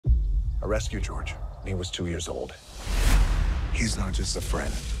I rescued George when he was 2 years old. He's not just a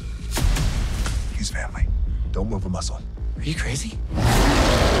friend. He's family. Don't move a muscle. Are you crazy?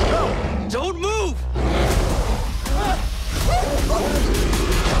 No! Don't move!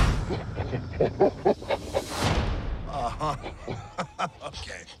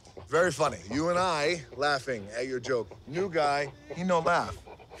 Okay. Very funny. You and I laughing at your joke. New guy, he no laugh.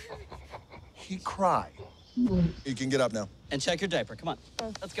 He cry. You can get up now. And check your diaper. Come on.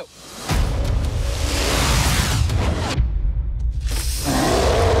 Let's go.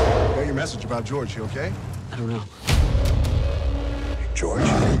 Got your message about George. You okay? I don't know. George?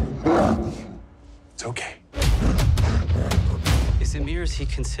 It's okay. Is Amir, is he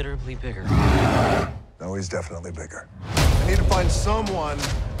considerably bigger? No, he's definitely bigger. I need to find someone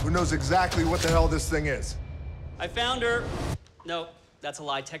who knows exactly what the hell this thing is. I found her. No, that's a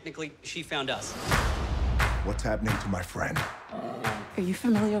lie. Technically, she found us. What's happening to my friend? Are you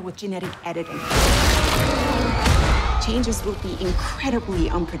familiar with genetic editing? Changes will be incredibly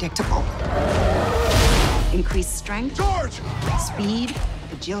unpredictable. Increased strength, George! speed,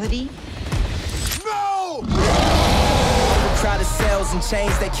 agility. No! Crowded cells and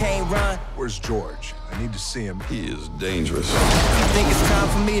chains that can't run. Where's George? I need to see him. He is dangerous. I think it's time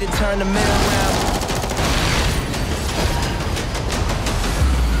for me to turn the mill around.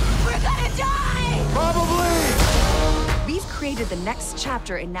 We're gonna die! Probably! We've created the next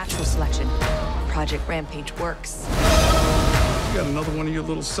chapter in natural selection. Project Rampage works. You got another one of your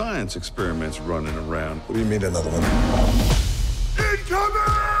little science experiments running around. What do you mean another one? Incoming!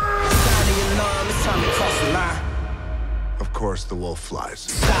 Sound the alarm, it's time to cross the line. Of course, the wolf flies.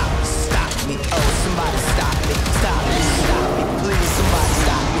 Stop me, oh, somebody stop me. Stop me, please, somebody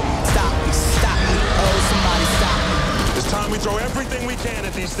stop me, oh, somebody stop me. It's time we throw everything we can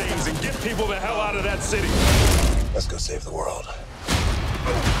at these things and get people the hell out of that city. Let's go save the world.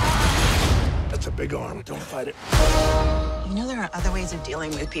 That's a big arm. Don't fight it. You know there are other ways of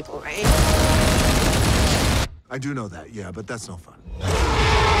dealing with people, right? I do know that, yeah, but that's no fun.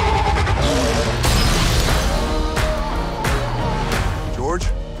 George?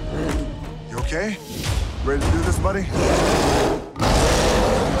 You okay? Ready to do this, buddy?